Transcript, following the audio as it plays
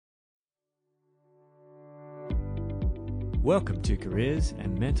Welcome to Careers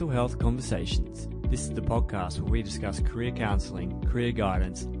and Mental Health Conversations. This is the podcast where we discuss career counselling, career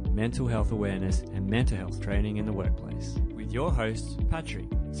guidance, mental health awareness and mental health training in the workplace. With your hosts, Patrick,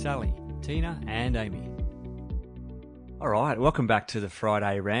 Sally, Tina and Amy. All right, welcome back to the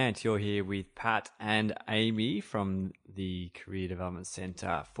Friday Rant. You're here with Pat and Amy from the Career Development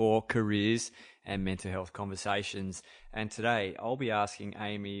Centre for Careers and Mental Health Conversations. And today I'll be asking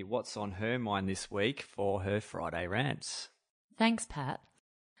Amy what's on her mind this week for her Friday Rants. Thanks, Pat.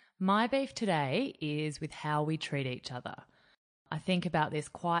 My beef today is with how we treat each other. I think about this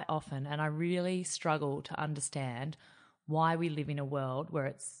quite often and I really struggle to understand why we live in a world where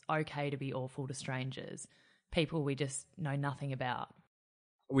it's okay to be awful to strangers, people we just know nothing about.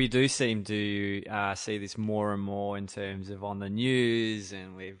 We do seem to see this more and more in terms of on the news,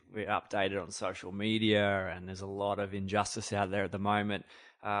 and we're updated on social media, and there's a lot of injustice out there at the moment.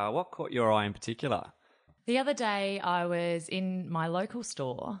 What caught your eye in particular? The other day I was in my local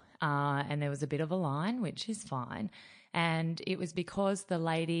store and there was a bit of a line, which is fine. And it was because the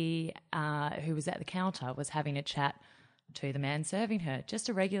lady who was at the counter was having a chat to the man serving her, just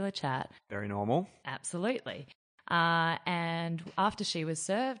a regular chat. Very normal. Absolutely. And after she was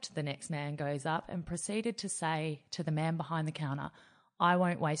served, the next man goes up and proceeded to say to the man behind the counter, "I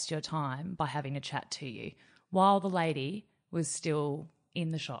won't waste your time by having a chat to you," while the lady was still in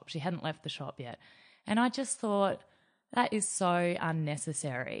the shop. She hadn't left the shop yet. And I just thought that is so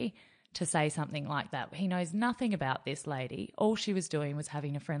unnecessary to say something like that. He knows nothing about this lady. All she was doing was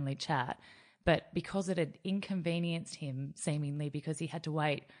having a friendly chat. But because it had inconvenienced him, seemingly because he had to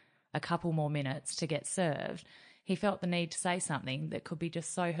wait a couple more minutes to get served, he felt the need to say something that could be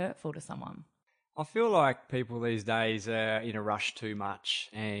just so hurtful to someone. I feel like people these days are in a rush too much,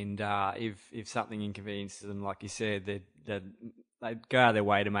 and if something inconveniences them, like you said, they go out of their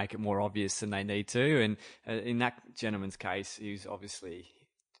way to make it more obvious than they need to. And in that gentleman's case, he was obviously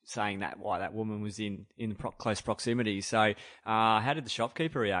saying that why that woman was in close proximity. So how did the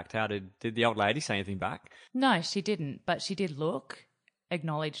shopkeeper react? Did the old lady say anything back? No, she didn't, but she did look,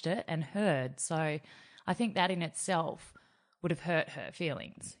 acknowledged it and heard. So I think that in itself would have hurt her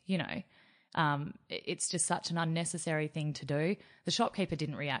feelings, you know. It's just such an unnecessary thing to do. The shopkeeper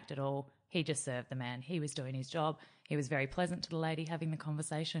didn't react at all. He just served the man. He was doing his job. He was very pleasant to the lady having the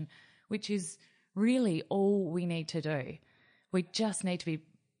conversation, which is really all we need to do. We just need to be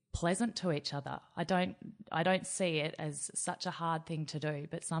pleasant to each other. I don't see it as such a hard thing to do,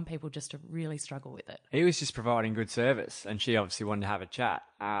 but some people just really struggle with it. He was just providing good service, and she obviously wanted to have a chat.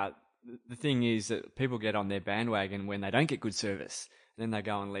 The thing is that people get on their bandwagon when they don't get good service. Then they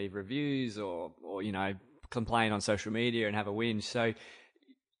go and leave reviews or you know, complain on social media and have a whinge. So,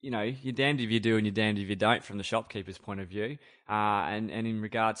 you know, you're damned if you do and you're damned if you don't from the shopkeeper's point of view. And in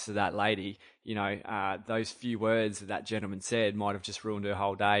regards to that lady, you know, those few words that gentleman said might have just ruined her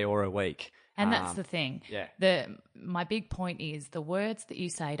whole day or a week. And that's the thing. Yeah. My big point is the words that you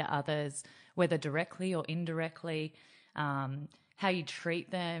say to others, whether directly or indirectly, how you treat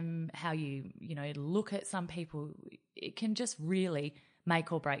them, how you look at some people, it can just really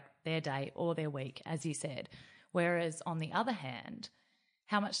make or break their day or their week, as you said. Whereas on the other hand,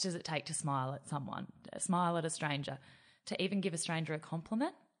 how much does it take to smile at someone, smile at a stranger, to even give a stranger a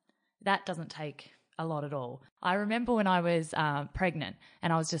compliment? That doesn't take a lot at all. I remember when I was pregnant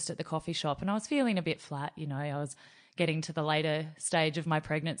and I was just at the coffee shop and I was feeling a bit flat, you know, I was getting to the later stage of my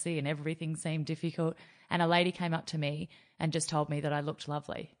pregnancy and everything seemed difficult, and a lady came up to me and just told me that I looked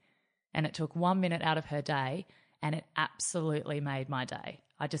lovely. And it took 1 minute out of her day and it absolutely made my day.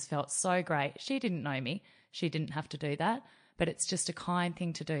 I just felt so great. She didn't know me. She didn't have to do that. But it's just a kind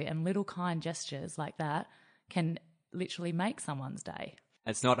thing to do, and little kind gestures like that can literally make someone's day.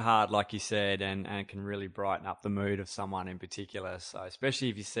 It's not hard, like you said, and can really brighten up the mood of someone in particular. So especially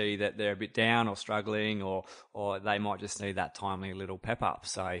if you see that they're a bit down or struggling, or they might just need that timely little pep up.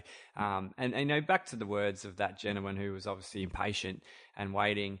 So, and you know, back to the words of that gentleman who was obviously impatient and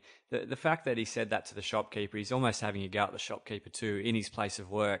waiting, the fact that he said that to the shopkeeper, he's almost having a go at the shopkeeper too in his place of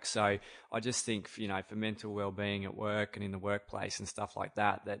work. So I just think, you know, for mental well-being at work and in the workplace and stuff like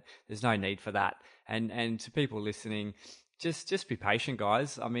that, that there's no need for that. And to people listening, just be patient,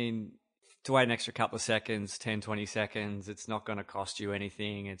 guys. I mean, to wait an extra couple of seconds, 10, 20 seconds, it's not going to cost you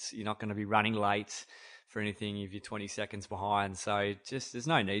anything. You're not going to be running late for anything if you're 20 seconds behind. So there's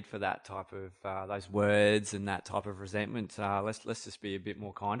no need for that type of, those words and that type of resentment. Let's just be a bit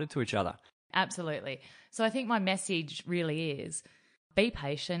more kinder to each other. Absolutely. So I think my message really is be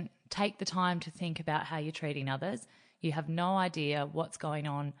patient, take the time to think about how you're treating others. You have no idea what's going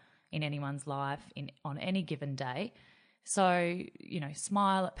on in anyone's life on any given day. So, you know,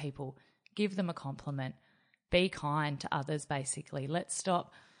 smile at people, give them a compliment, be kind to others, basically. Let's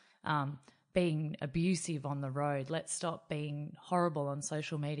stop being abusive on the road. Let's stop being horrible on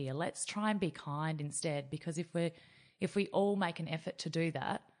social media. Let's try and be kind instead, because if we all make an effort to do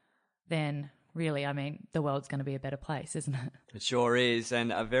that, then really, I mean, the world's going to be a better place, isn't it? It sure is,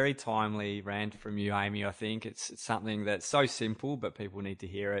 and a very timely rant from you, Amy. I think it's something that's so simple, but people need to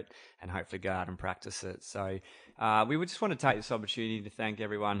hear it and hopefully go out and practice it. So we would just want to take this opportunity to thank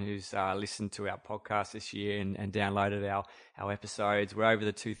everyone who's listened to our podcast this year and downloaded our episodes. We're over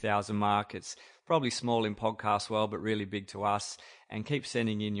the 2,000 mark. It's probably small in podcast world, but really big to us. And keep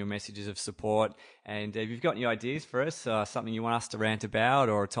sending in your messages of support. And if you've got any ideas for us, something you want us to rant about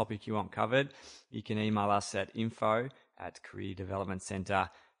or a topic you want covered, you can email us at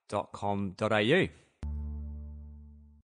info@careerdevelopmentcentre.com.au.